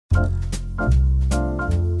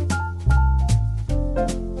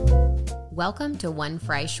Welcome to One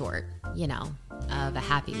Fry Short, of a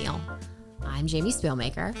Happy Meal. I'm Jamie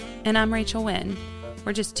Spielmaker. And I'm Rachel Wynn.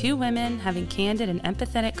 We're just two women having candid and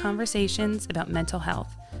empathetic conversations about mental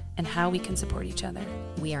health and how we can support each other.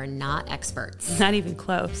 We are not experts. Not even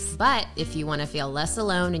close. But if you want to feel less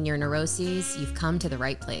alone in your neuroses, you've come to the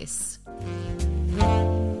right place.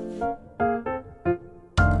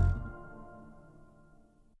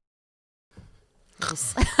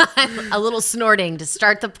 A little snorting to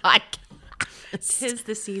start the podcast. 'Tis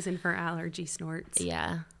the season for allergy snorts.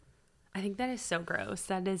 Yeah. I think that is so gross.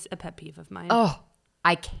 That is a pet peeve of mine. Oh,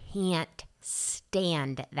 I can't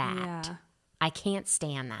stand that. Yeah. I can't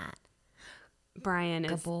stand that. Brian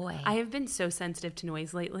is. Good boy. I have been so sensitive to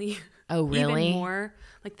noise lately. Oh, really? Even more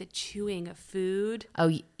like the chewing of food.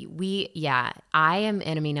 Oh, I am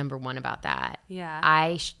enemy number one about that. Yeah.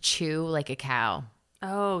 I chew like a cow.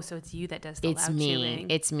 Oh, so it's you that does the loud chewing.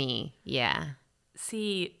 It's me. Yeah.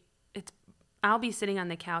 See, I'll be sitting on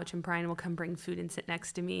the couch and Brian will come bring food and sit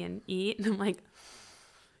next to me and eat. And I'm like,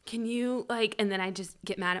 can you and then I just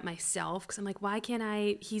get mad at myself because I'm like, why can't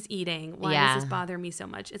I? He's eating. Why does this bother me so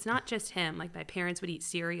much? It's not just him. Like my parents would eat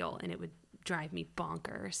cereal and it would drive me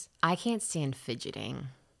bonkers. I can't stand fidgeting.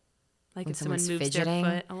 Like when if someone moves fidgeting,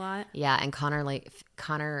 their foot a lot. Yeah, and Connor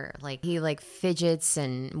he fidgets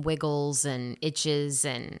and wiggles and itches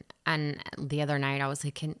and the other night I was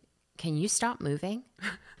like, can you stop moving?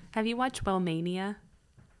 Have you watched Wellmania?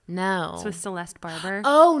 No. It's with Celeste Barber.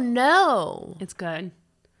 Oh no. It's good.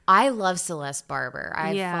 I love Celeste Barber.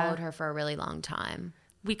 I've followed her for a really long time.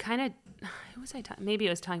 We kind of, who was I talking? Maybe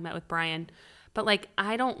I was talking about with Brian, but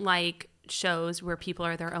I don't like shows where people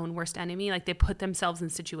are their own worst enemy. Like they put themselves in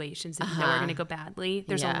situations that you know are going to go badly.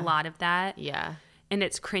 There's a lot of that. Yeah. And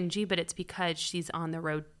it's cringy, but it's because she's on the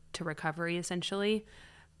road to recovery essentially.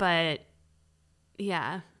 But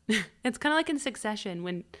yeah, it's kind of like in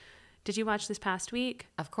Succession did you watch this past week?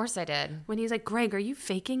 Of course I did. When he's like, Greg, are you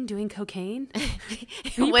faking doing cocaine?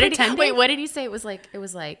 What did he say? It was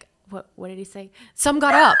like, what did he say? Some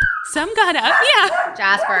got up. Some got up. Yeah.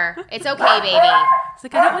 Jasper, it's okay, baby. It's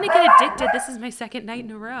like, I don't want to get addicted. This is my second night in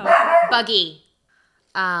a row. Buggy.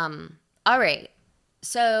 All right.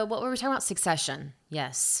 So what were we talking about? Succession.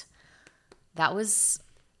 Yes. That was.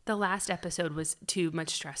 The last episode was too much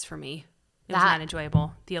stress for me. It was not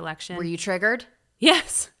enjoyable. The election. Were you triggered?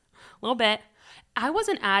 Yes. A little bit. I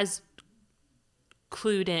wasn't as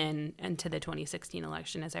clued into the 2016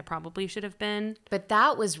 election as I probably should have been. But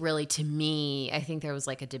that was really, to me, I think there was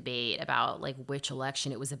a debate about which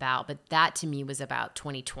election it was about. But that to me was about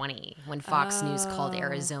 2020 when Fox News called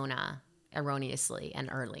Arizona erroneously and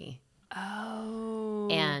early. Oh.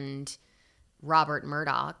 And Robert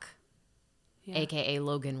Murdoch, a.k.a.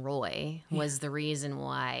 Logan Roy, was the reason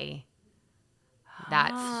why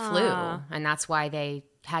that flew. And that's why they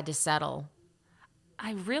had to settle.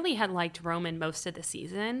 I really had liked Roman most of the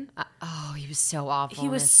season. He was so awful. He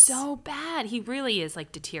was so bad. He really is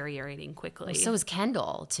deteriorating quickly. Well, so was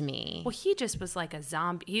Kendall to me. Well, he just was like a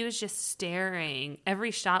zombie. He was just staring.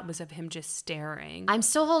 Every shot was of him just staring. I'm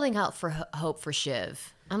still holding out for hope for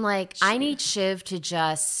Shiv. I'm like, I need Shiv to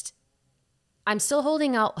just. I'm still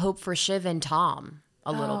holding out hope for Shiv and Tom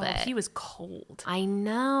a little bit. He was cold. I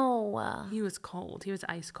know. He was cold. He was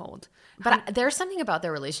ice cold. But there's something about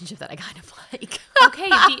their relationship that I kind of like. Okay,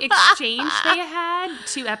 the exchange they had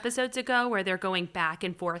 2 episodes ago where they're going back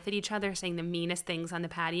and forth at each other saying the meanest things on the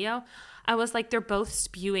patio. I was like, they're both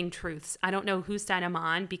spewing truths. I don't know whose side I'm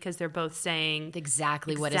on because they're both saying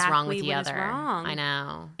exactly what is wrong with the what other. Is wrong. I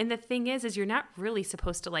know. And the thing is you're not really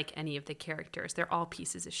supposed to like any of the characters. They're all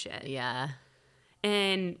pieces of shit. Yeah.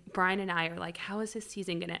 And Brian and I are like, how is this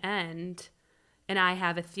season going to end? And I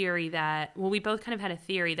have a theory we both kind of had a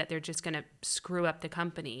theory that they're just going to screw up the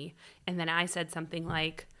company. And then I said something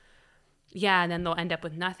like, yeah, and then they'll end up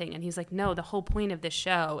with nothing. And he's like, no, the whole point of the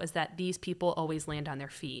show is that these people always land on their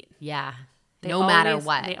feet. Yeah. No matter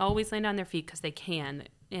what. They always land on their feet because they can.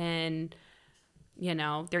 And,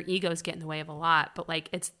 their egos get in the way of a lot. But,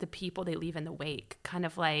 it's the people they leave in the wake. Kind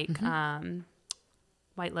of like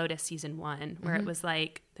White Lotus season 1, where it was the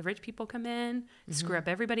rich people come in, screw up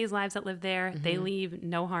everybody's lives that live there. They leave,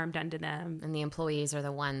 no harm done to them. And the employees are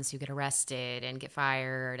the ones who get arrested and get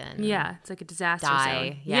fired and it's like a disaster die.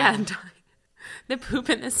 zone. Yeah, die. The poop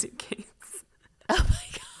in the suitcase. Oh my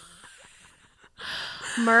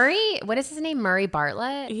God. Murray, what is his name? Murray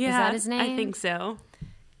Bartlett? Yeah, is that his name? I think so.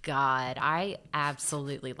 God, I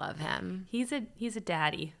absolutely love him. He's a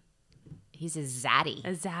daddy. He's a zaddy.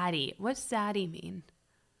 A zaddy. What's zaddy mean?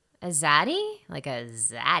 A zaddy? Like a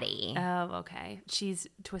zaddy. Oh, okay. She's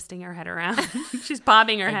twisting her head around. She's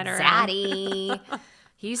bobbing her head around. Zaddy.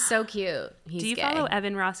 He's so cute. He's Do you gay. follow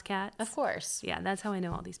Evan Ross Katz? Of course. Yeah, that's how I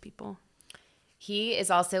know all these people. He is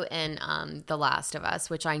also in The Last of Us,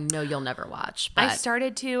 which I know you'll never watch. But I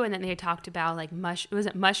started to, and then they talked about like was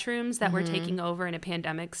it mushrooms that were taking over in a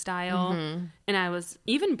pandemic style? And I was,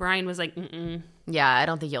 even Brian was like, mm-mm. Yeah, I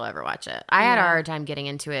don't think you'll ever watch it. I had a hard time getting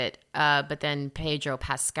into it, but then Pedro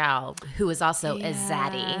Pascal, who is also a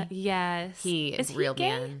zaddy. Yes. He is reeled he me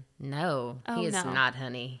gay? in. No, he is no. not,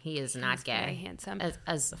 honey. He is not gay. Very handsome.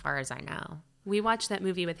 As far as I know. We watched that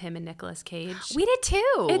movie with him and Nicolas Cage. We did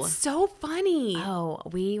too. It's so funny. Oh,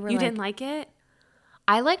 we were You like, didn't like it?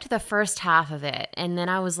 I liked the first half of it, and then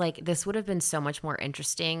I was like, this would have been so much more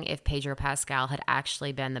interesting if Pedro Pascal had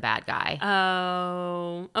actually been the bad guy.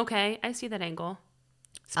 Oh, okay. I see that angle.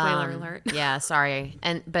 Spoiler alert. Yeah, sorry.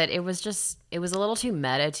 But it was a little too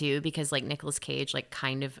meta too, because like Nicolas Cage, like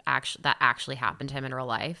kind of actually happened to him in real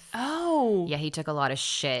life. Oh. Yeah, he took a lot of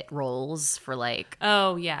shit roles for like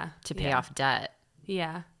Oh, yeah. to pay off debt.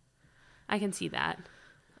 Yeah. I can see that.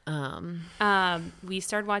 We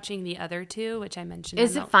started watching the other two, which I mentioned.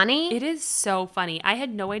 Is it funny? It is so funny. I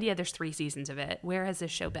had no idea there's 3 seasons of it. Where has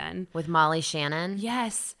this show been? With Molly Shannon?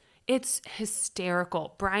 Yes. It's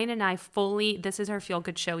hysterical. Brian and I this is our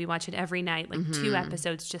feel-good show. We watch it every night, like 2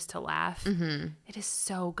 episodes just to laugh. It is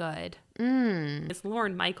so good. It's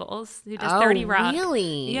Lorne Michaels, who does 30 Rock.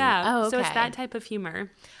 Really? Yeah. Oh, okay. So it's that type of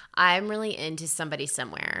humor. I'm really into Somebody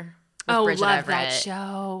Somewhere. With Oh, Bridget love Everett. that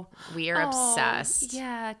show. We are obsessed.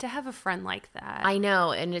 Yeah, to have a friend like that. I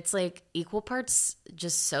know, and it's like equal parts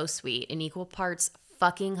just so sweet and equal parts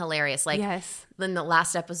fucking hilarious. Like, yes. Then the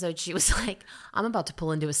last episode, she was like, "I'm about to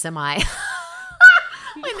pull into a semi."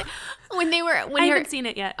 I haven't seen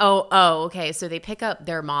it yet. Oh, okay. So they pick up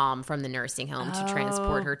their mom from the nursing home to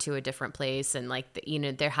transport her to a different place, and like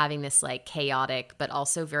they're having this like chaotic but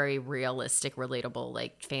also very realistic, relatable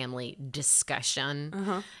like family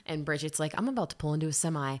discussion. And Bridget's like, "I'm about to pull into a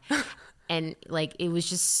semi." And like it was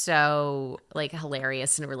just so like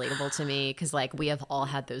hilarious and relatable to me, because like we have all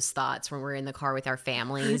had those thoughts when we're in the car with our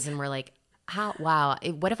families and we're like,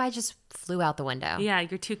 what if I just flew out the window? Yeah,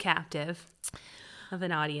 you're too captive of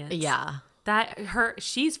an audience. Yeah.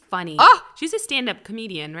 She's funny. She's a stand-up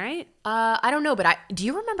comedian, right? I don't know, but do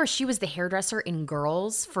you remember she was the hairdresser in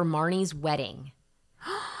Girls for Marnie's wedding?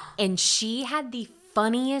 And she had the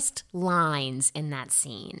funniest lines in that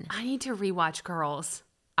scene. I need to rewatch Girls.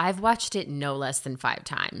 I've watched it no less than 5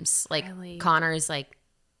 times. Like, Really? Connor's like,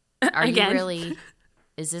 are you really,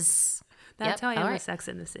 is this? That's Yep, how I am all with right. Sex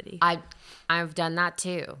in the City. I've done that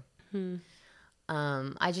too.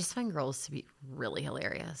 I just find Girls to be really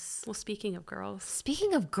hilarious. Well, speaking of Girls.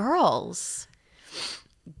 Speaking of Girls,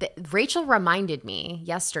 Rachel reminded me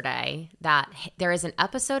yesterday that there is an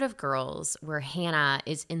episode of Girls where Hannah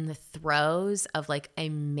is in the throes of like a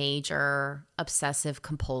major obsessive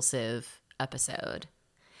compulsive episode.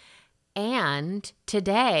 And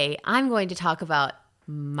today I'm going to talk about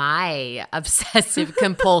my obsessive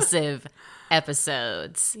compulsive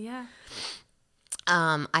episodes. Yeah.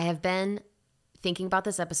 I have been thinking about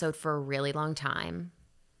this episode for a really long time,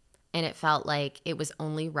 and it felt like it was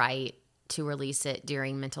only right to release it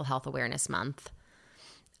during Mental Health Awareness Month.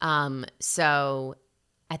 So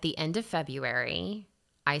at the end of February,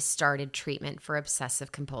 I started treatment for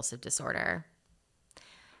obsessive compulsive disorder.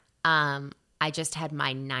 I just had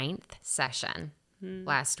my 9th session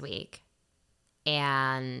last week,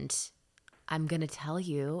 and I'm going to tell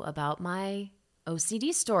you about my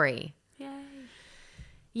OCD story. Yay.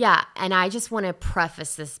 Yeah, and I just want to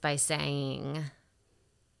preface this by saying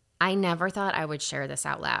I never thought I would share this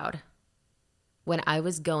out loud. When I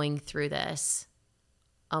was going through this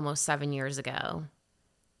almost 7 years ago,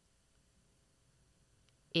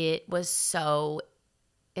 it was so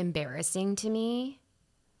embarrassing to me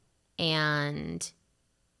and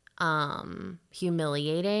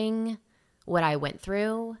humiliating what I went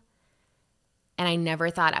through. And I never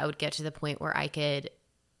thought I would get to the point where I could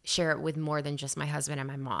share it with more than just my husband and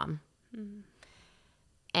my mom.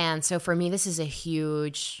 And so for me, this is a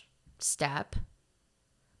huge step,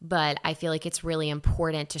 but I feel like it's really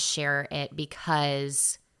important to share it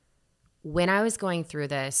because when I was going through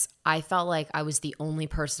this, I felt like I was the only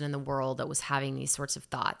person in the world that was having these sorts of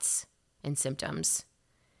thoughts and symptoms.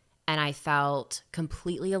 And I felt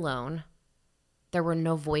completely alone. There were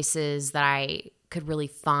no voices that I could really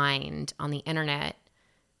find on the internet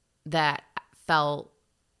that felt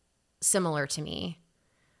similar to me.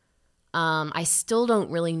 I still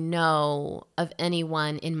don't really know of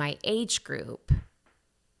anyone in my age group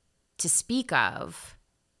to speak of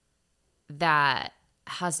that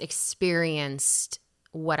has experienced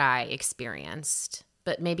what I experienced,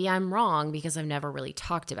 but maybe I'm wrong because I've never really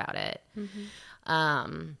talked about it.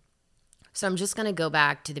 So I'm just going to go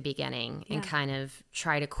back to the beginning and kind of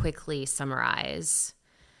try to quickly summarize.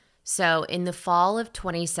 So in the fall of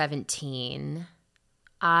 2017,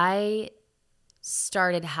 I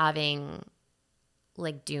started having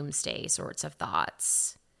like doomsday sorts of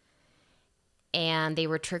thoughts. And they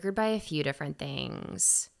were triggered by a few different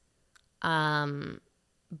things.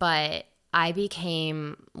 But I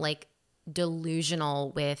became like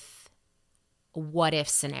delusional with what if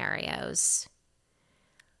scenarios.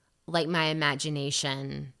 Like my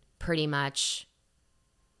imagination pretty much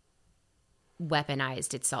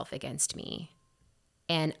weaponized itself against me.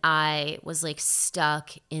 And I was like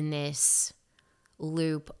stuck in this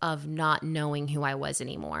loop of not knowing who I was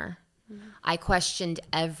anymore. I questioned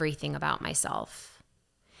everything about myself.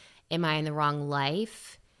 Am I in the wrong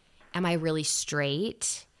life? Am I really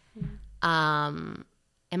straight? Am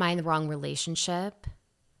I in the wrong relationship?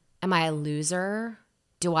 Am I a loser?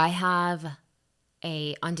 Do I have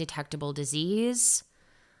a undetectable disease?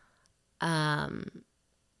 And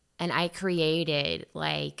I created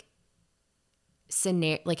like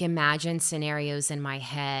imagined scenarios in my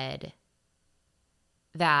head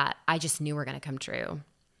that I just knew were going to come true.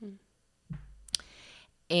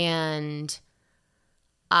 And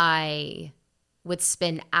I would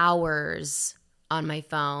spend hours on my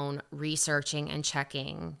phone researching and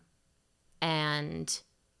checking and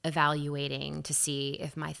evaluating to see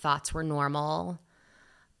if my thoughts were normal.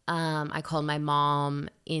 I called my mom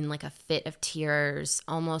in like a fit of tears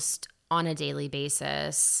almost on a daily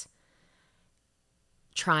basis,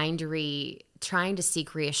 trying to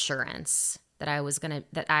seek reassurance that I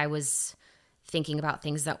was thinking about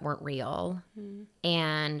things that weren't real.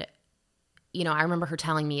 And, you know, I remember her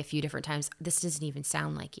telling me a few different times, this doesn't even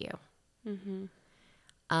sound like you.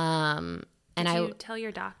 And Did you tell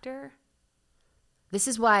your doctor? This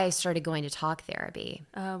is why I started going to talk therapy.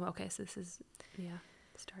 Oh, okay. So this is,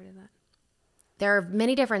 started that. There are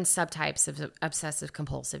many different subtypes of obsessive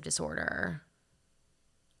compulsive disorder.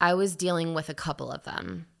 I was dealing with a couple of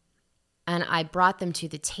them. And I brought them to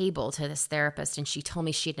the table to this therapist, and she told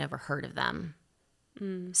me she'd never heard of them.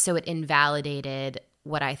 So it invalidated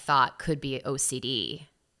what I thought could be OCD.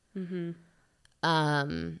 And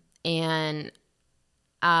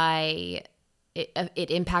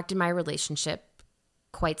it impacted my relationship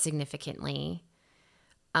quite significantly.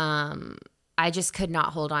 I just could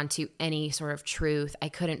not hold on to any sort of truth. I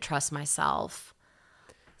couldn't trust myself.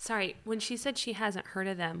 Sorry, when she said she hasn't heard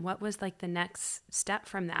of them, what was like the next step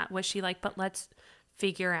from that? Was she like, but let's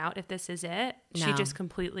figure out if this is it? No. She just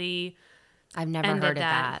completely I've never heard of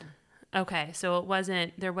that. Okay, so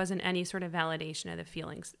there wasn't any sort of validation of the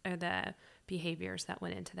feelings or the behaviors that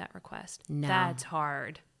went into that request. No. That's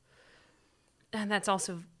hard. And that's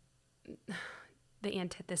also the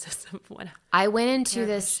antithesis of what I went into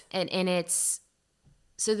this and it's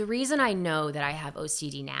so the reason I know that I have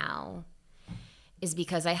OCD now is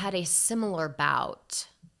because I had a similar bout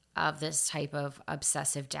of this type of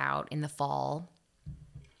obsessive doubt in the fall.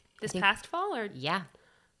 This past fall or? Yeah.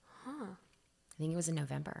 I think it was in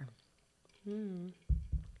November.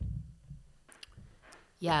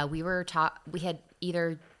 Yeah, we were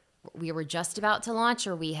just about to launch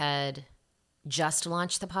or we had just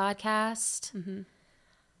launched the podcast. And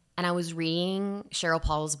I was reading Cheryl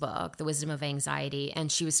Paul's book, The Wisdom of Anxiety,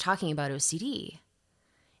 and she was talking about OCD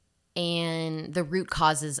and the root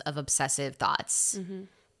causes of obsessive thoughts.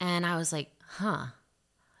 And I was like,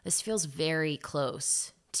 this feels very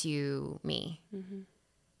close to me.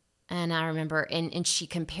 And I remember, and she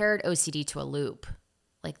compared OCD to a loop,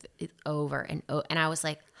 like over and over. And I was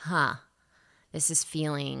like, this is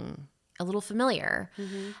feeling a little familiar.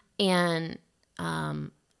 And I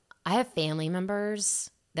have family members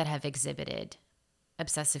that have exhibited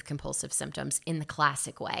obsessive compulsive symptoms in the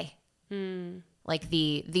classic way. Like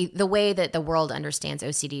the way that the world understands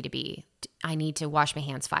OCD to be, I need to wash my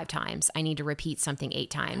hands 5 times. I need to repeat something 8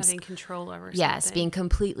 times. Having control over something. Yes, being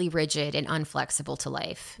completely rigid and unflexible to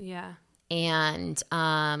life. Yeah. And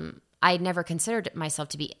I never considered myself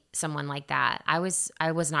to be someone like that. I was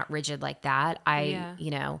not rigid like that.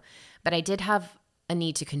 But I did have a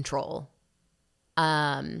need to control.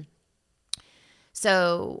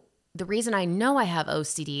 So the reason I know I have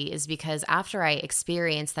OCD is because after I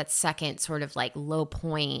experienced that second sort of like low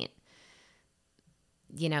point,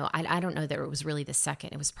 I don't know that it was really the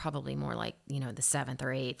second. It was probably more like, the 7th or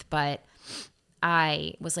 8th. But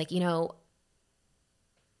I was like,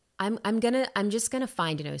 I'm just gonna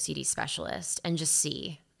find an OCD specialist and just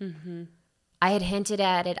see. I had hinted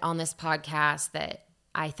at it on this podcast that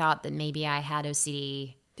I thought that maybe I had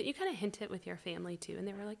OCD. Did you kind of hint it with your family too? And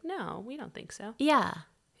they were like, no, we don't think so. Yeah.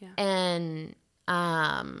 Yeah. And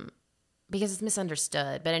because it's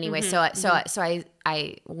misunderstood. But anyway,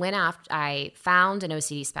 I went after, I found an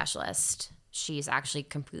OCD specialist. She's actually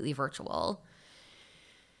completely virtual.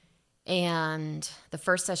 And the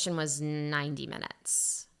first session was 90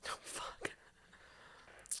 minutes. Oh, fuck.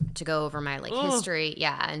 To go over my history.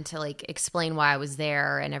 Yeah. And to explain why I was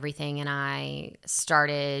there and everything. And I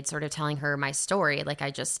started sort of telling her my story like I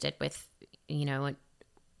just did with,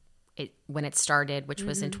 when it started, which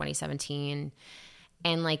was in 2017.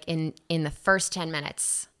 And in the first 10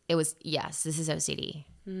 minutes, it was, yes, this is OCD.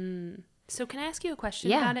 So can I ask you a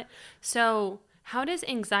question about it? So how does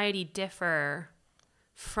anxiety differ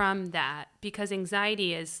from that? Because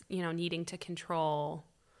anxiety is, needing to control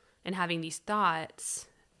and having these thoughts.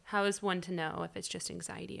 How is one to know if it's just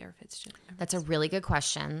anxiety or if it's just... That's a really good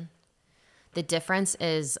question. The difference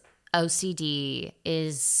is OCD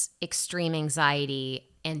is extreme anxiety,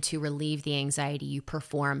 and to relieve the anxiety, you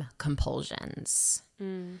perform compulsions.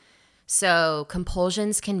 So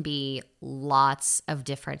compulsions can be lots of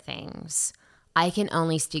different things. I can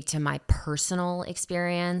only speak to my personal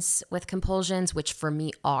experience with compulsions, which for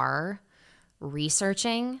me are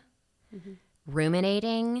researching,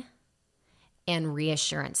 ruminating, and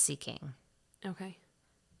reassurance seeking. Okay.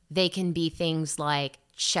 They can be things like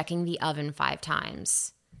checking the oven 5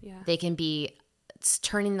 times. Yeah. They can be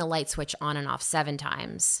turning the light switch on and off 7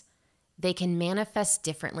 times. They can manifest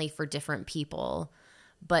differently for different people,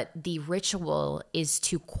 but the ritual is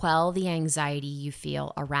to quell the anxiety you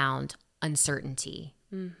feel around uncertainty.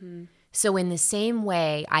 So in the same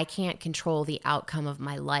way, I can't control the outcome of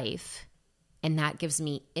my life, and that gives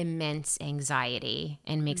me immense anxiety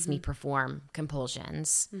and makes me perform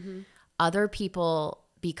compulsions. Other people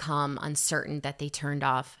become uncertain that they turned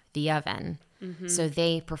off the oven, so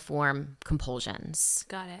they perform compulsions.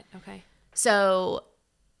 Got it. Okay. So,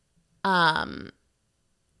 and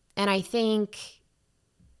I think,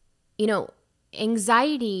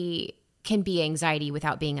 anxiety can be anxiety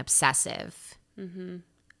without being obsessive.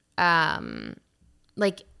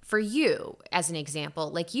 For you, as an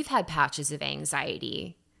example, you've had patches of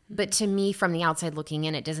anxiety, but to me, from the outside looking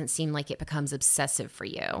in, it doesn't seem like it becomes obsessive for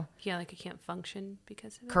you. Yeah, I can't function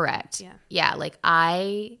because of it. Correct. Yeah. Yeah,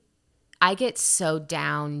 I get so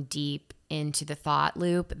down deep into the thought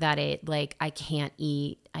loop that I can't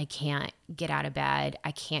eat, I can't get out of bed,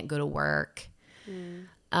 I can't go to work.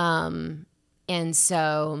 And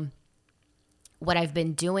so what I've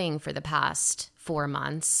been doing for the past 4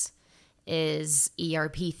 months is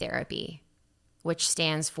ERP therapy, which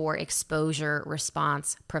stands for Exposure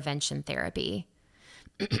Response Prevention Therapy.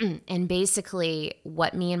 And basically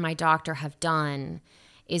what me and my doctor have done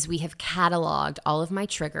is we have cataloged all of my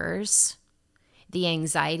triggers, the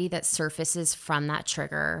anxiety that surfaces from that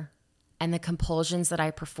trigger, and the compulsions that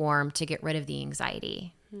I perform to get rid of the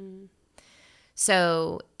anxiety.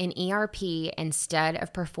 So in ERP, instead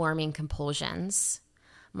of performing compulsions,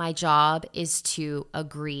 my job is to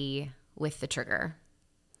agree with the trigger.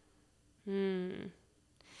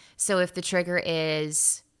 So if the trigger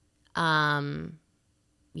is, you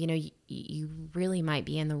really might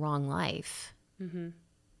be in the wrong life.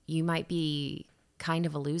 You might be kind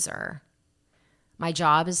of a loser. My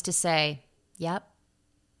job is to say, yep,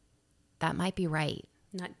 that might be right.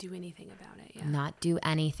 Not do anything about it. Yeah. Not do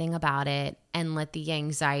anything about it, and let the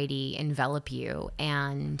anxiety envelop you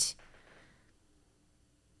and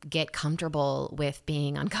get comfortable with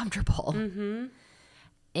being uncomfortable.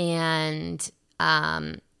 And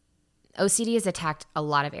OCD has attacked a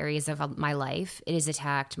lot of areas of my life. It has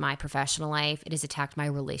attacked my professional life. It has attacked my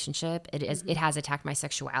relationship. It has attacked my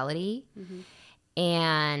sexuality.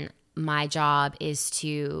 And my job is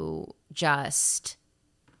to just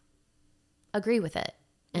agree with it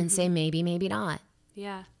and say maybe, maybe not.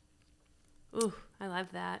 Yeah. Ooh, I love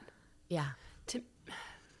that. Yeah.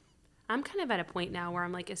 I'm kind of at a point now where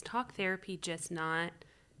I'm like, is talk therapy just not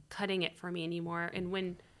cutting it for me anymore? And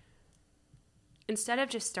when, instead of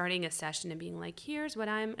just starting a session and being like, here's what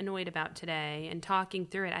I'm annoyed about today and talking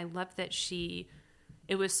through it, I love that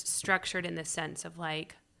it was structured in the sense of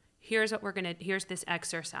here's this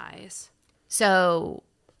exercise. So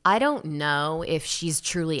I don't know if she's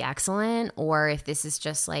truly excellent or if this is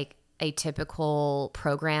just a typical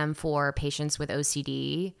program for patients with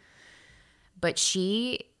OCD, but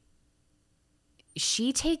she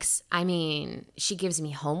takes, she gives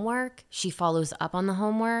me homework. She follows up on the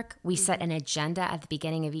homework. We set an agenda at the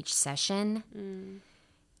beginning of each session.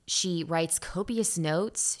 She writes copious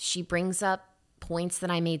notes. She brings up points that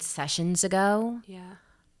I made sessions ago. Yeah.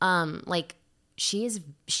 she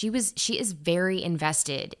is very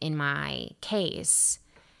invested in my case,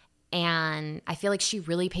 and I feel like she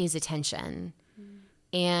really pays attention.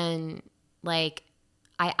 And like,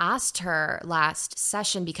 I asked her last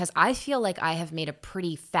session because I feel like I have made a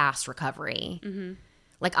pretty fast recovery.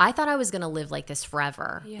 Like, I thought I was going to live like this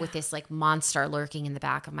forever with this like monster lurking in the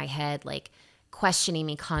back of my head, like questioning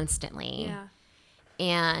me constantly. Yeah.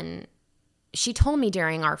 And she told me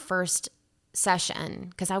during our first session,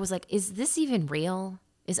 because I was like, is this even real?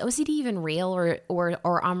 Is OCD even real, or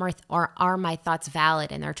are my thoughts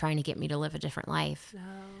valid and they're trying to get me to live a different life? No.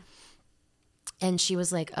 And she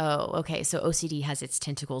was like, oh, okay, so OCD has its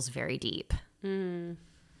tentacles very deep.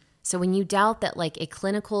 So when you doubt that like a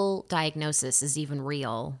clinical diagnosis is even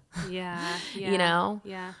real, Yeah. you know?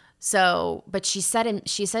 Yeah. So, but she said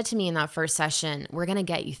to me in that first session, we're going to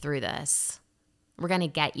get you through this. We're going to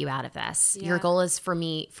get you out of this. Yeah. Your goal is for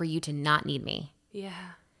you to not need me. Yeah.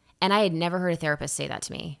 And I had never heard a therapist say that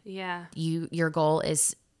to me. Yeah. Your goal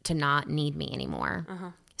is to not need me anymore.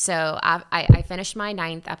 So I finished my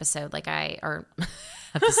 9th episode, I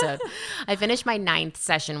finished my 9th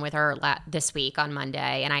session with her this week on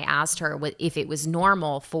Monday, and I asked her if it was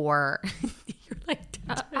normal for. You're like,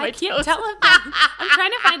 I can't tell him. I'm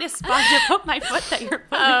trying to find a spot to put my foot that you're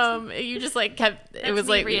putting. You just like kept. It was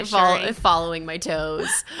me like following my toes.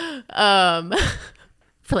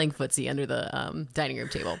 Playing footsie under the dining room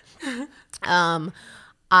table.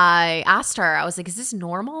 I asked her, I was like, is this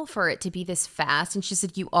normal for it to be this fast? And she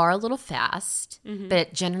said, you are a little fast, but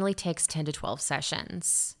it generally takes 10 to 12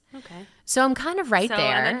 sessions. Okay. So I'm kind of right So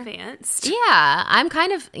there. I'm advanced. Yeah,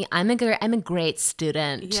 I'm a great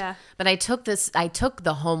student. Yeah. But I took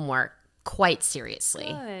the homework quite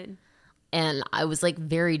seriously. Good. And I was like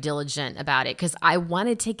very diligent about it because I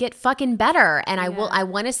wanted to get fucking better. And I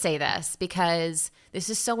want to say this because this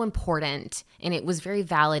is so important, and it was very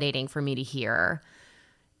validating for me to hear.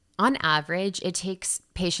 On average, it takes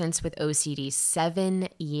patients with OCD 7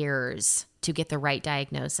 years to get the right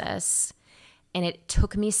diagnosis. And it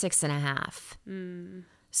took me 6.5.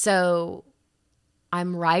 So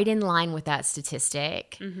I'm right in line with that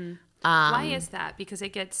statistic. Why is that? Because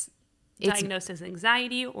it gets diagnosed as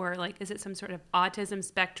anxiety, or like, is it some sort of autism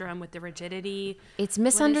spectrum with the rigidity? It's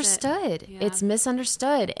misunderstood. Yeah. It's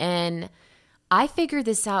misunderstood. And I figured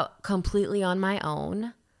this out completely on my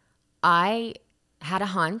own. I had a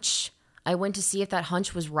hunch. I went to see if that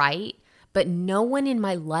hunch was right, but no one in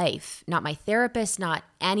my life, not my therapist, not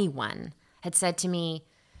anyone, had said to me,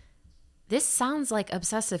 this sounds like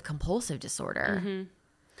obsessive compulsive disorder.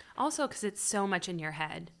 Also, because it's so much in your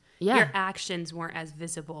head. Yeah. Your actions weren't as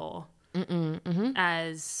visible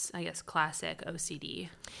as, I guess, classic OCD.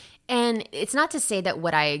 And it's not to say that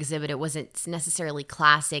what I exhibited wasn't necessarily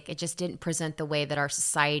classic. It just didn't present the way that our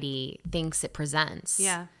society thinks it presents.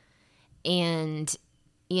 Yeah. And,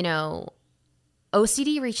 you know,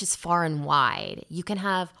 OCD reaches far and wide. You can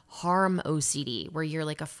have harm OCD, where you're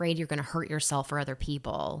like afraid you're going to hurt yourself or other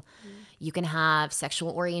people. You can have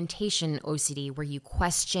sexual orientation OCD, where you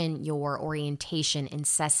question your orientation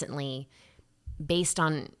incessantly based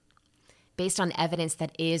on evidence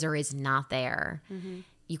that is or is not there.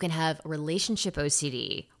 You can have relationship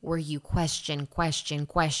OCD, where you question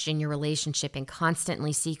your relationship and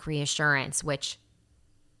constantly seek reassurance, which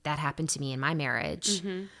that happened to me in my marriage.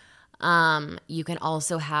 You can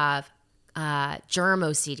also have germ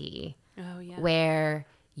OCD, where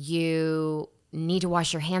you need to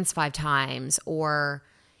wash your hands 5 times, or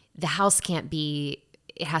the house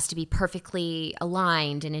it has to be perfectly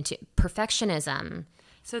aligned and into perfectionism.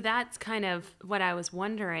 So that's kind of what I was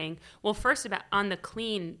wondering. Well, first, about on the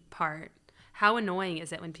clean part, how annoying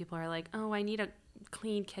is it when people are like, oh, I need a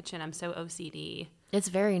clean kitchen, I'm so OCD? It's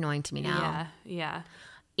very annoying to me now. Yeah.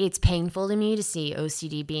 It's painful to me to see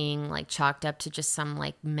OCD being like chalked up to just some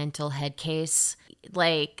like mental head case.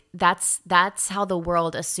 Like that's how the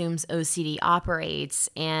world assumes OCD operates,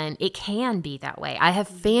 and it can be that way. I have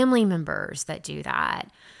family members that do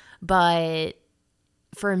that, but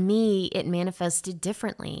for me, it manifested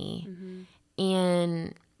differently.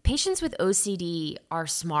 And patients with OCD are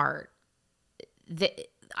smart.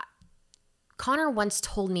 Connor once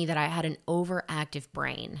told me that I had an overactive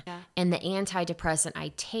brain, and the antidepressant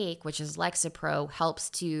I take, which is Lexapro,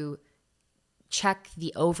 helps to check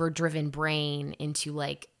the overdriven brain into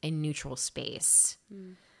like a neutral space.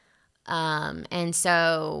 And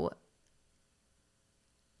so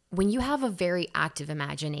when you have a very active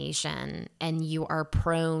imagination and you are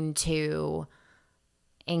prone to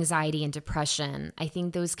anxiety and depression, I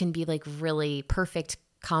think those can be like really perfect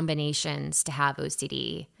combinations to have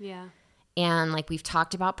OCD. Yeah. And like we've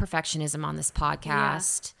talked about perfectionism on this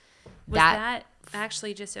podcast. Was that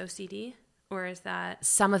actually just OCD? Or is that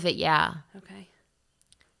some of it? Yeah. okay?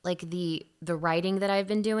 Like the writing that I've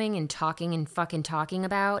been doing and talking and fucking talking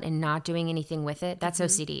about and not doing anything with it, that's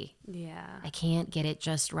OCD. Yeah. I can't get it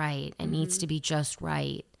just right. It needs to be just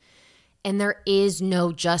right. And there is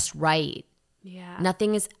no just right. Yeah.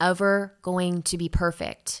 Nothing is ever going to be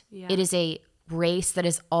perfect. Yeah. It is a race that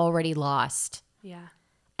is already lost. Yeah.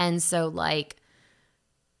 And so, like,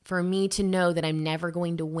 for me to know that I'm never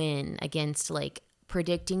going to win against, like,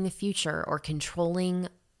 predicting the future or controlling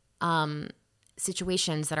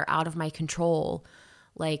situations that are out of my control,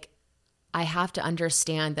 like, I have to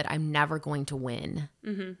understand that I'm never going to win.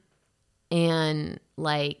 And,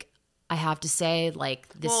 like, I have to say,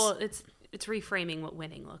 like, this. Well, it's reframing what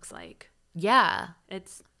winning looks like. Yeah.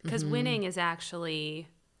 It's because winning is actually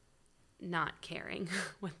not caring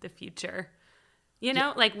with the future. You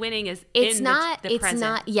know, like winning is It's in not, the it's present.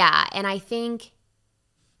 not, yeah. And I think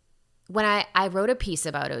when I wrote a piece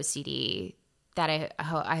about OCD that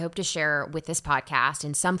I hope to share with this podcast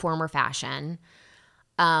in some form or fashion,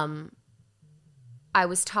 I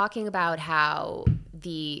was talking about how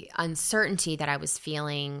the uncertainty that I was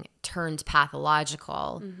feeling turned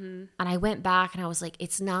pathological. And I went back and I was like,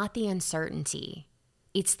 it's not the uncertainty.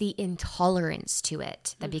 It's the intolerance to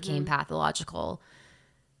it that became pathological.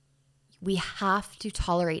 We have to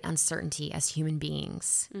tolerate uncertainty as human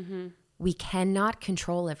beings. We cannot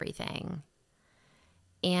control everything.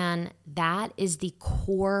 And that is the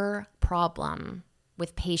core problem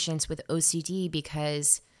with patients with OCD,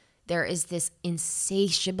 because there is this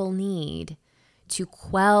insatiable need to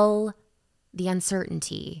quell the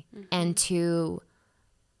uncertainty and to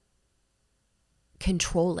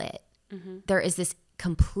control it. There is this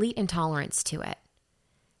complete intolerance to it.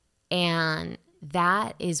 And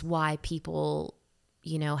that is why people,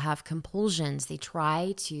 you know, have compulsions. They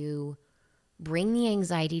try to bring the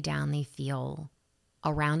anxiety down they feel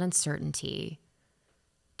around uncertainty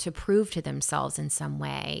to prove to themselves in some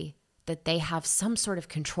way that they have some sort of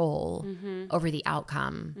control over the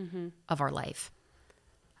outcome of our life.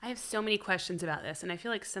 I have so many questions about this, and I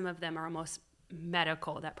feel like some of them are almost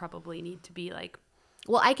medical that probably need to be like.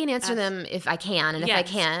 Well, I can answer them if I can, and if I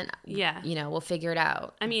can't, yeah, you know, we'll figure it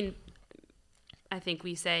out. I mean, I think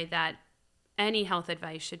we say that any health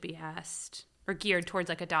advice should be asked or geared towards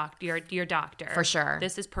like a doctor, your doctor. For sure.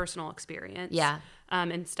 This is personal experience. Yeah.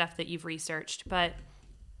 And stuff that you've researched. But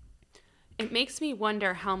it makes me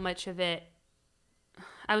wonder how much of it.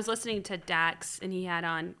 I was listening to Dax, and he had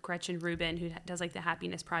on Gretchen Rubin, who does like the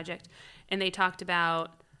Happiness Project. And they talked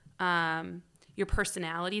about your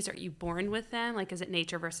personalities. Are you born with them? Like, is it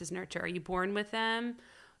nature versus nurture? Are you born with them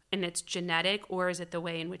and it's genetic, or is it the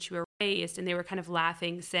way in which you were raised? And they were kind of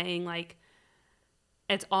laughing, saying like,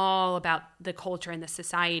 it's all about the culture and the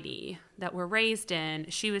society that we're raised in.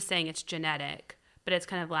 She was saying it's genetic, but it's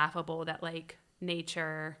kind of laughable that like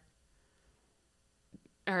nature,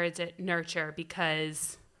 or is it nurture,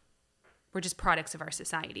 because we're just products of our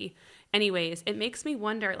society. Anyways, it makes me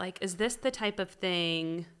wonder, like, is this the type of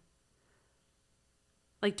thing,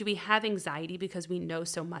 like, do we have anxiety because we know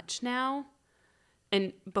so much now?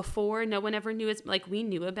 And before, no one ever knew. As like, we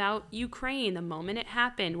knew about Ukraine the moment it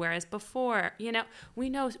happened, whereas before, you know, we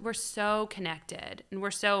know we're so connected, and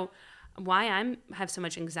we're so. Why I have so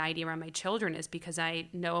much anxiety around my children is because I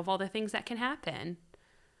know of all the things that can happen.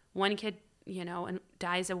 One kid, you know, and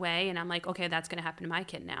dies away, and I'm like, okay, that's going to happen to my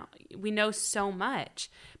kid now. We know so much,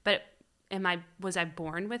 but was I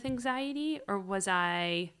born with anxiety, or was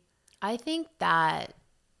I? I think that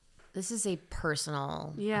this is a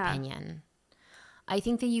personal opinion. I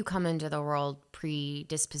think that you come into the world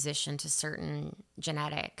predispositioned to certain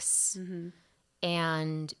genetics.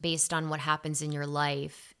 And based on what happens in your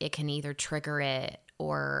life, it can either trigger it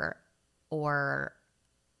or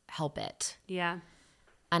help it. Yeah.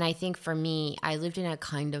 And I think for me, I lived in a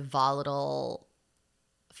kind of volatile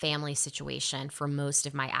family situation for most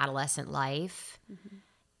of my adolescent life.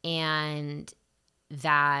 And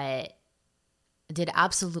that did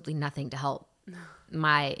absolutely nothing to help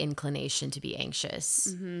my inclination to be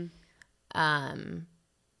anxious.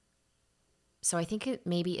 So I think it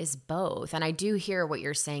maybe is both. And I do hear what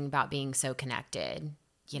you're saying about being so connected,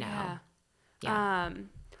 you know. Yeah.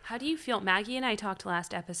 How do you feel? Maggie and I talked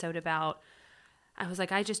last episode about, I was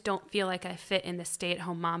like, I just don't feel like I fit in the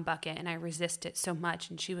stay-at-home mom bucket, and I resist it so much.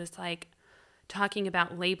 And she was like, talking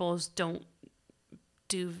about labels don't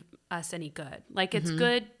do us any good. Like, it's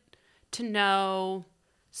good to know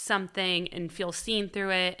something and feel seen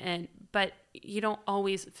through it, but you don't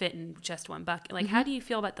always fit in just one bucket. Like, how do you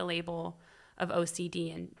feel about the label of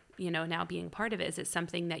OCD and, you know, now being part of it? Is it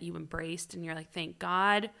something that you embraced and you're like, thank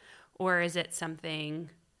God? Or is it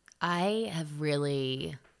something? I have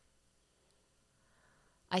really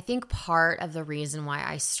I think part of the reason why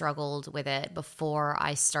I struggled with it before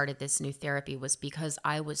I started this new therapy was because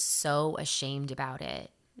I was so ashamed about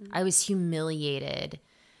it. I was humiliated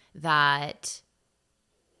that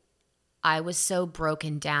I was so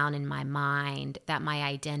broken down in my mind that my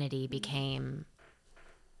identity became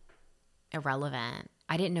irrelevant.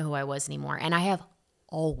 I didn't know who I was anymore. And I have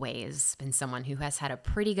always been someone who has had a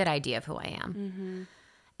pretty good idea of who I am. Mm-hmm.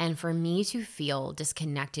 And for me to feel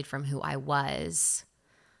disconnected from who I was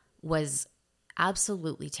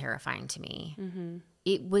absolutely terrifying to me. Mm-hmm.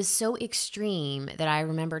 It was so extreme that I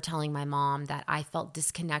remember telling my mom that I felt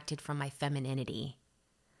disconnected from my femininity.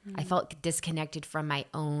 Mm-hmm. I felt disconnected from my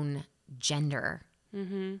own gender.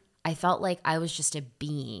 Mm-hmm. I felt like I was just a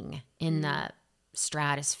being in the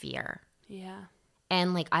stratosphere. Yeah.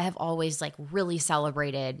 And like I have always like really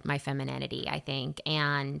celebrated my femininity, I think.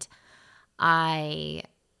 And I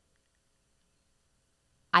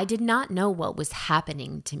did not know what was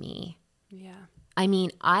happening to me. Yeah. I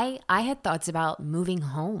mean, I had thoughts about moving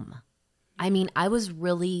home. I mean, I was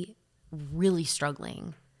really, really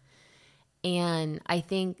struggling. And I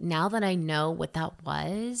think now that I know what that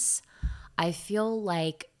was, I feel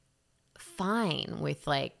like fine with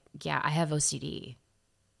like, yeah, I have OCD.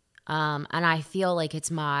 And I feel like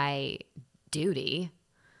it's my duty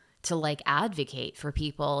to like advocate for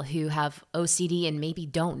people who have OCD and maybe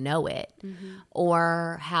don't know it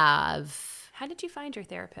or have. How did you find your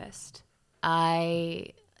therapist?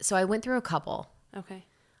 So I went through a couple. Okay.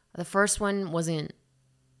 The first one wasn't.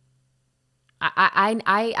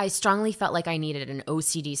 I strongly felt like I needed an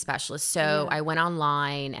OCD specialist, so I went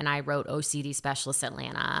online and I wrote OCD specialist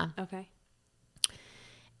Atlanta. Okay.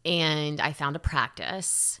 And I found a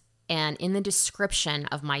practice, and in the description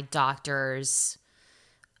of my doctor's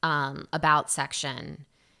about section,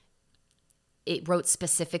 it wrote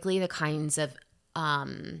specifically the kinds of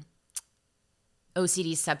OCD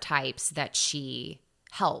subtypes that she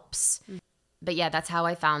helps. Mm-hmm. But yeah, that's how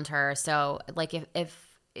I found her. So like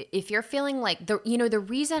if you're feeling like the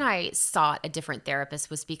reason I sought a different therapist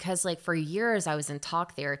was because like for years I was in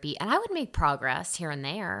talk therapy and I would make progress here and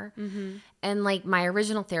there. Mm-hmm. And like my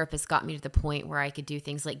original therapist got me to the point where I could do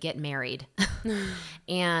things like get married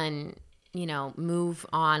and move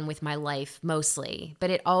on with my life mostly. But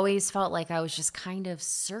it always felt like I was just kind of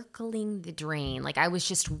circling the drain. Like I was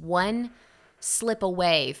just one slip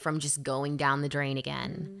away from just going down the drain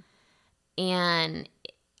again. Mm-hmm. And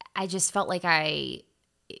I just felt like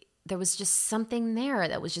there was just something there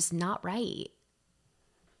that was just not right.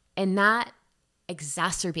 And that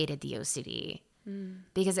exacerbated the OCD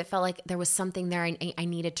because it felt like there was something there I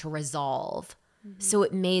needed to resolve. Mm-hmm. So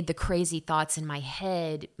it made the crazy thoughts in my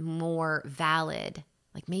head more valid.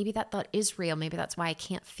 Like maybe that thought is real. Maybe that's why I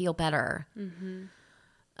can't feel better. Mm-hmm.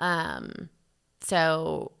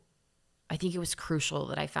 So I think it was crucial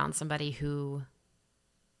that I found somebody who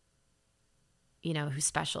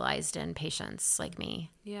specialized in patients like me.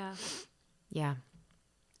 Yeah. Yeah.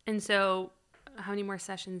 And so how many more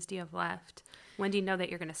sessions do you have left? When do you know that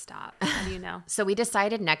you're going to stop? How do you know? So we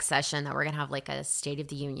decided next session that we're going to have like a State of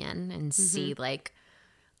the Union and see like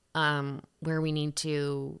where we need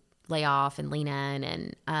to lay off and lean in.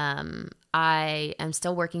 And I am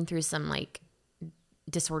still working through some like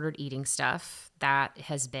disordered eating stuff that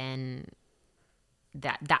has been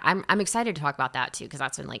that I'm excited to talk about that too, because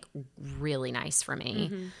that's been like really nice for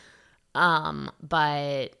me. Mm-hmm.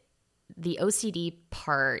 But the OCD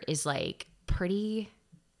part is like pretty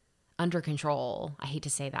under control. I hate to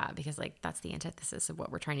say that because like that's the antithesis of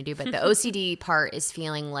what we're trying to do. But the OCD part is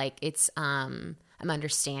feeling like it's I'm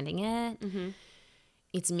understanding it. Mm-hmm.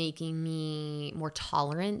 It's making me more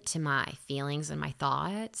tolerant to my feelings and my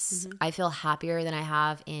thoughts. Mm-hmm. I feel happier than I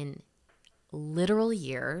have in literal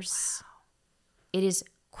years. Wow. It is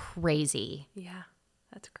crazy. Yeah,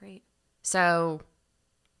 that's great. So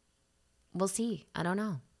we'll see. I don't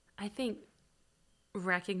know. I think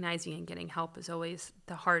recognizing and getting help is always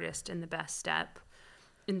the hardest and the best step.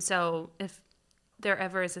 And so if there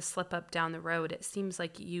ever is a slip up down the road, it seems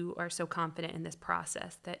like you are so confident in this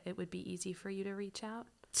process that it would be easy for you to reach out.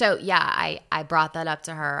 So yeah, I brought that up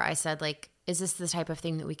to her. I said, like, is this the type of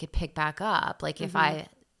thing that we could pick back up? Like if I,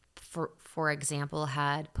 for example,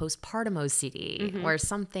 had postpartum OCD or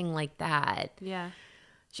something like that. Yeah.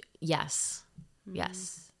 Yes. Mm-hmm.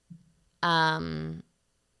 Yes.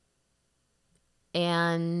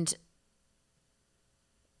 And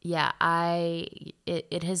yeah,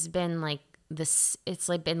 it has been like this, it's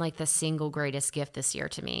like been like the single greatest gift this year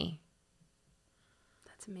to me.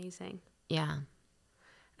 That's amazing. Yeah.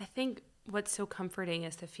 I think what's so comforting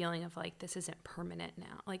is the feeling of like, this isn't permanent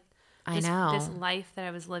now. Like I know. This life that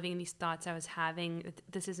I was living, these thoughts I was having,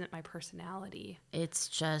 this isn't my personality. It's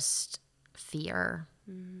just fear.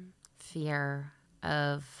 Fear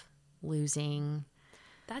of losing.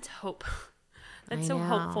 That's hope. That's so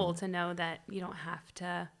hopeful to know that you don't have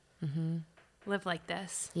to live like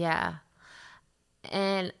this. Yeah.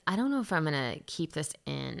 And I don't know if I'm going to keep this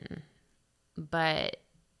in, but,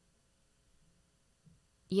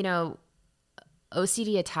 you know,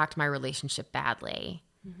 OCD attacked my relationship badly.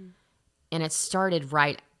 And it started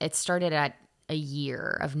at a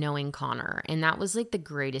year of knowing Connor. And that was like the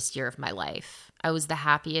greatest year of my life. I was the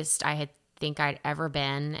happiest think I'd ever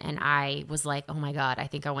been. And I was like, oh my God, I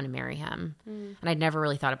think I want to marry him. And I'd never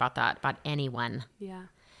really thought about that, about anyone. Yeah.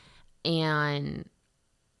 And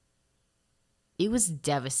it was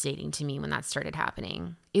devastating to me when that started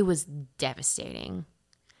happening. It was devastating.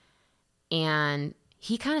 And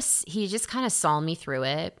he just kind of saw me through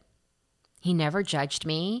it. He never judged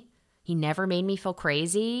me. He never made me feel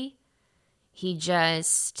crazy. He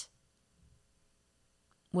just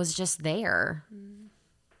was just there.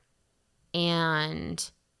 And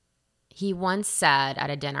he once said at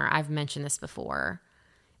a dinner, I've mentioned this before,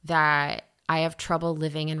 that I have trouble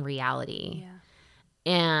living in reality. Yeah.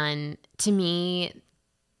 And to me,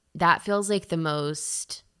 that feels like the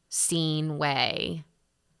most seen way,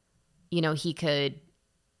 you know, he could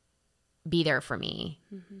be there for me.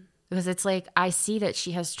 Because it's like, I see that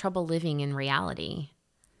she has trouble living in reality.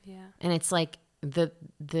 Yeah. And it's like the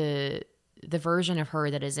version of her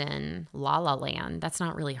that is in La La Land, that's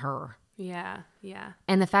not really her. Yeah. Yeah.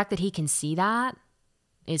 And the fact that he can see that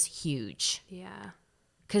is huge. Yeah.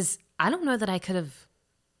 Because I don't know that I could have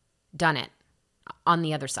done it on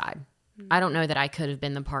the other side. I don't know that I could have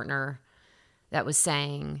been the partner that was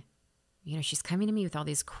saying, you know, she's coming to me with all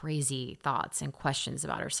these crazy thoughts and questions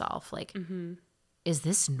about herself. Like, is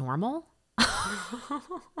this normal?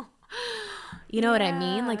 You know what I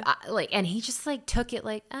mean? Like, and he just like took it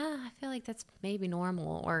like, I feel like that's maybe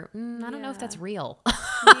normal, or I don't know if that's real.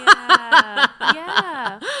 Yeah.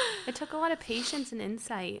 Yeah. It took a lot of patience and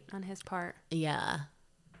insight on his part. Yeah.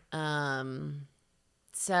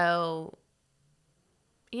 So.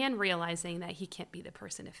 And realizing that he can't be the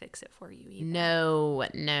person to fix it for you either. No.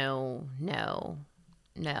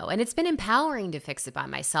 And it's been empowering to fix it by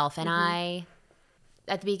myself. And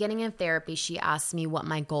at the beginning of therapy, she asked me what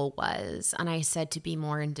my goal was. And I said to be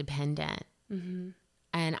more independent. And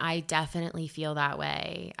I definitely feel that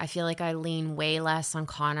way. I feel like I lean way less on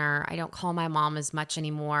Connor. I don't call my mom as much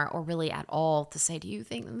anymore, or really at all, to say, do you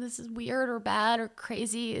think this is weird or bad or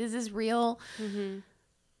crazy? Is this real?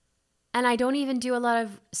 And I don't even do a lot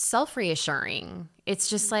of self-reassuring. It's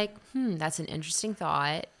just like, that's an interesting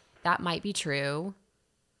thought. That might be true.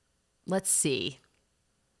 Let's see.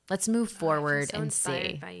 Let's move forward and see.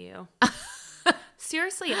 Inspired by you.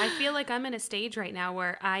 Seriously, I feel like I'm in a stage right now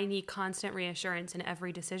where I need constant reassurance in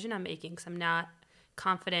every decision I'm making because I'm not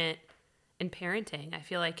confident in parenting. I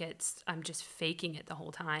feel like I'm just faking it the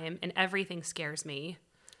whole time, and everything scares me.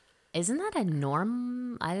 Isn't that a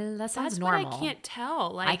norm? That sounds normal. That's what I can't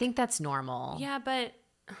tell. I think that's normal. Yeah, but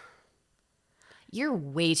you're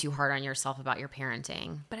way too hard on yourself about your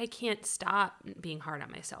parenting. But I can't stop being hard on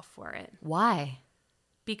myself for it. Why?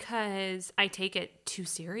 Because I take it too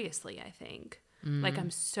seriously, I think. Like, I'm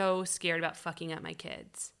so scared about fucking up my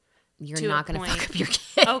kids. You're not going to fuck up your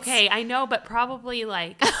kids. Okay, I know, but probably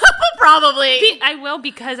like... Probably. I will,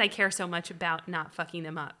 because I care so much about not fucking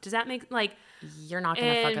them up. Does that make, like... You're not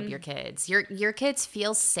going to fuck up your kids. Your kids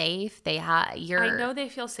feel safe. I know they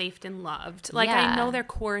feel safe and loved. Like, I know their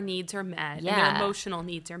core needs are met. And their emotional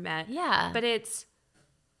needs are met. Yeah. But it's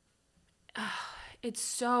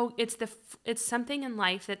something in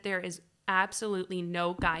life that there is absolutely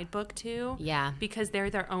no guidebook to. Yeah. Because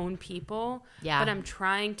they're their own people. Yeah. But I'm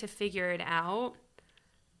trying to figure it out.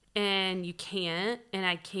 And you can't. And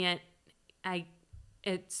I can't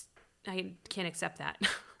accept that.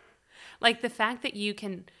 Like, the fact that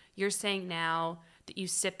you're saying now that you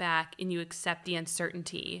sit back and you accept the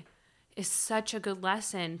uncertainty is such a good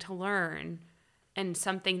lesson to learn, and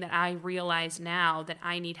something that I realize now that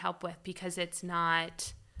I need help with because it's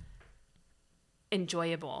not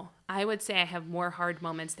enjoyable. I would say I have more hard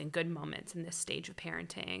moments than good moments in this stage of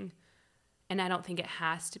parenting, and I don't think it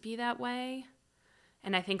has to be that way.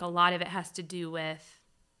 And I think a lot of it has to do with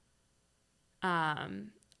a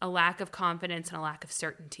lack of confidence and a lack of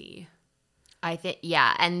certainty. I think,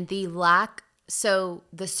 and the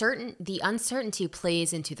uncertainty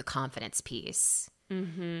plays into the confidence piece.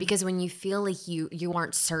 Because when you feel like you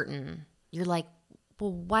aren't certain, you're like,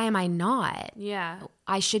 well, why am I not? Yeah.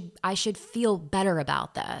 I should feel better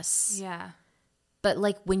about this. Yeah. But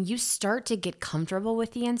like when you start to get comfortable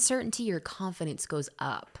with the uncertainty, your confidence goes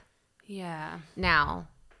up. Yeah. Now,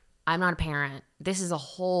 I'm not a parent. This is a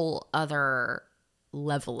whole other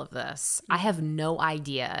level of this. I have no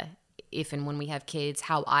idea if and when we have kids,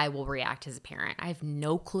 how I will react as a parent. I have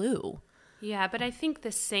no clue. Yeah, but I think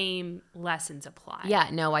the same lessons apply. Yeah,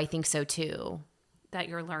 no, I think so too. That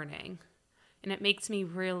you're learning. And it makes me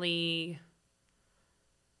really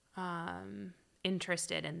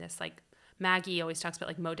interested in this. Like Maggie always talks about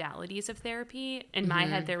like modalities of therapy. In my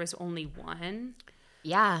head, there was only one.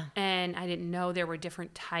 Yeah. And I didn't know there were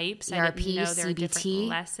different types. ERP, I didn't know there were different CBT.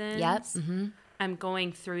 lessons. Yep. I'm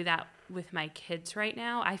going through that with my kids right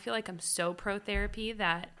now. I feel like I'm so pro therapy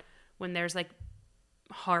that when there's like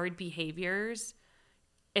hard behaviors,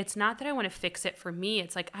 it's not that I want to fix it for me.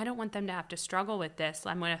 It's like, I don't want them to have to struggle with this.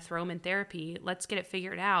 I'm going to throw them in therapy. Let's get it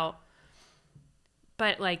figured out.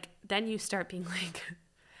 But like, then you start being like,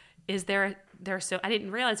 is there so I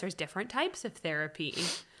didn't realize there's different types of therapy.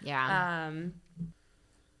 Yeah.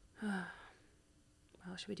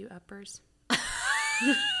 Well, should we do uppers?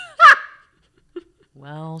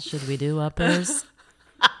 Well, should we do uppers?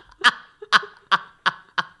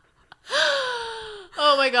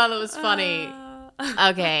 Oh my God, that was funny.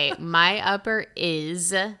 Okay, my upper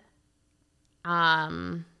is it's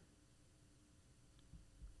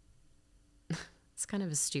kind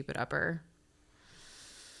of a stupid upper.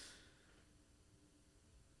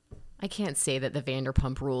 I can't say that the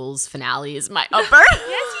Vanderpump Rules finale is my upper.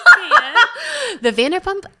 Yes, you can. The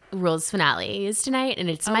Vanderpump Rules finale is tonight, and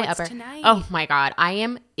it's my upper. Tonight. Oh my God,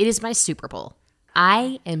 it is my Super Bowl.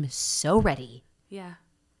 I am so ready. Yeah.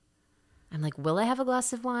 I'm like, will I have a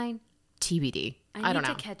glass of wine? TBD. I don't know.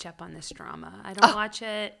 I need to catch up on this drama. I don't watch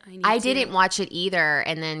it. I didn't watch it either.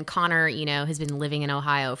 And then Connor, has been living in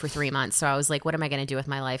Ohio for 3 months. So I was like, what am I going to do with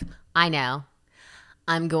my life? I know.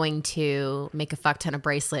 I'm going to make a fuck ton of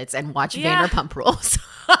bracelets and watch Vanderpump Rules.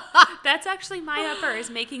 That's actually my upper, is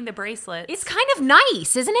making the bracelets. It's kind of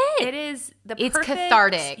nice, isn't it? It is It's perfect,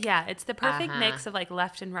 cathartic. Yeah, it's the perfect mix of like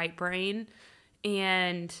left and right brain.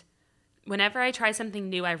 And whenever I try something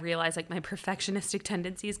new, I realize like my perfectionistic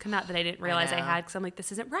tendencies come out that I didn't realize I had, because I'm like,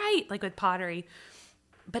 this isn't right, like with pottery.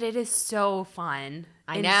 But it is so fun.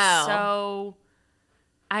 I know. So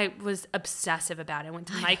I was obsessive about it. I went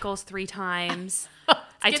to Michael's 3 times.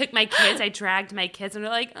 I took my kids. I dragged my kids, and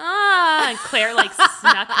they're like, ah. And Claire like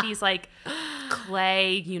snuck these like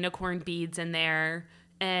clay unicorn beads in there.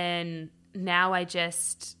 And now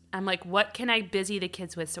I'm like, what can I busy the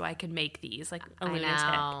kids with so I can make these? Like a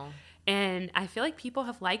lunatic. know. And I feel like people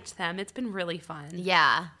have liked them. It's been really fun.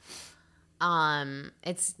 Yeah.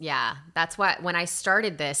 That's why when I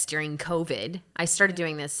started this during COVID, I started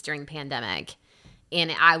doing this during pandemic,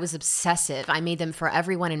 and I was obsessive. I made them for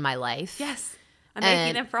everyone in my life. Yes. I'm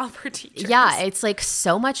making them for all of our teachers. Yeah, it's like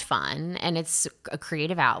so much fun, and it's a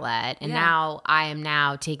creative outlet. And now I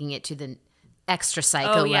am taking it to the extra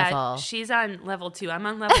psycho level. She's on level 2. I'm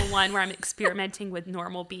on level 1 where I'm experimenting with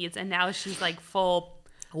normal beads, and now she's like full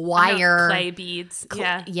wire clay beads.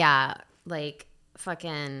 Yeah, like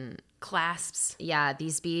fucking clasps. Yeah,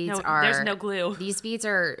 these beads there's no glue. These beads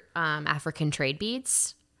are African trade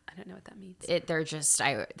beads. I don't know what that means.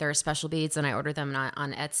 They're special beads, and I ordered them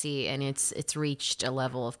on Etsy, and it's reached a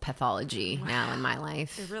level of pathology now in my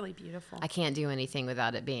life. They're really beautiful. I can't do anything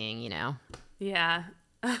without it being, Yeah.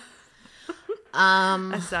 A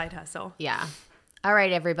side hustle. Yeah. All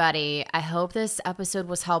right, everybody. I hope this episode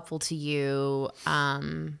was helpful to you.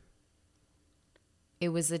 It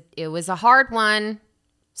was a hard one,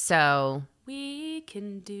 so we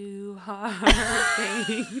can do hard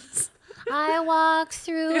things. I walk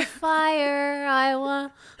through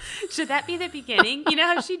fire. Should that be the beginning? You know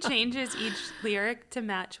how she changes each lyric to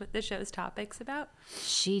match what the show's topic's about?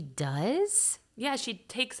 She does? Yeah, she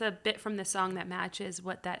takes a bit from the song that matches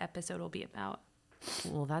what that episode will be about.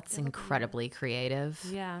 Well, that's incredibly creative.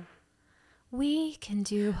 Yeah. We can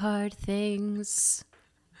do hard things.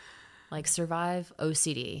 Like survive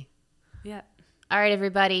OCD. Yeah. All right,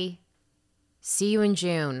 everybody. See you in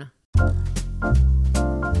June.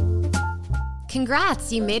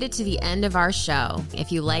 Congrats, you made it to the end of our show. If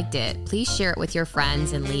you liked it, please share it with your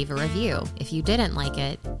friends and leave a review. If you didn't like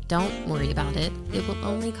it, don't worry about it. It will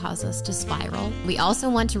only cause us to spiral. We also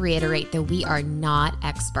want to reiterate that we are not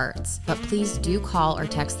experts, but please do call or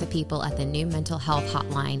text the people at the new mental health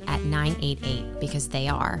hotline at 988 because they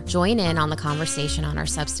are. Join in on the conversation on our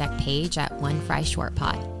Substack page at One Fry Short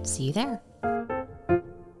Pod. See you there.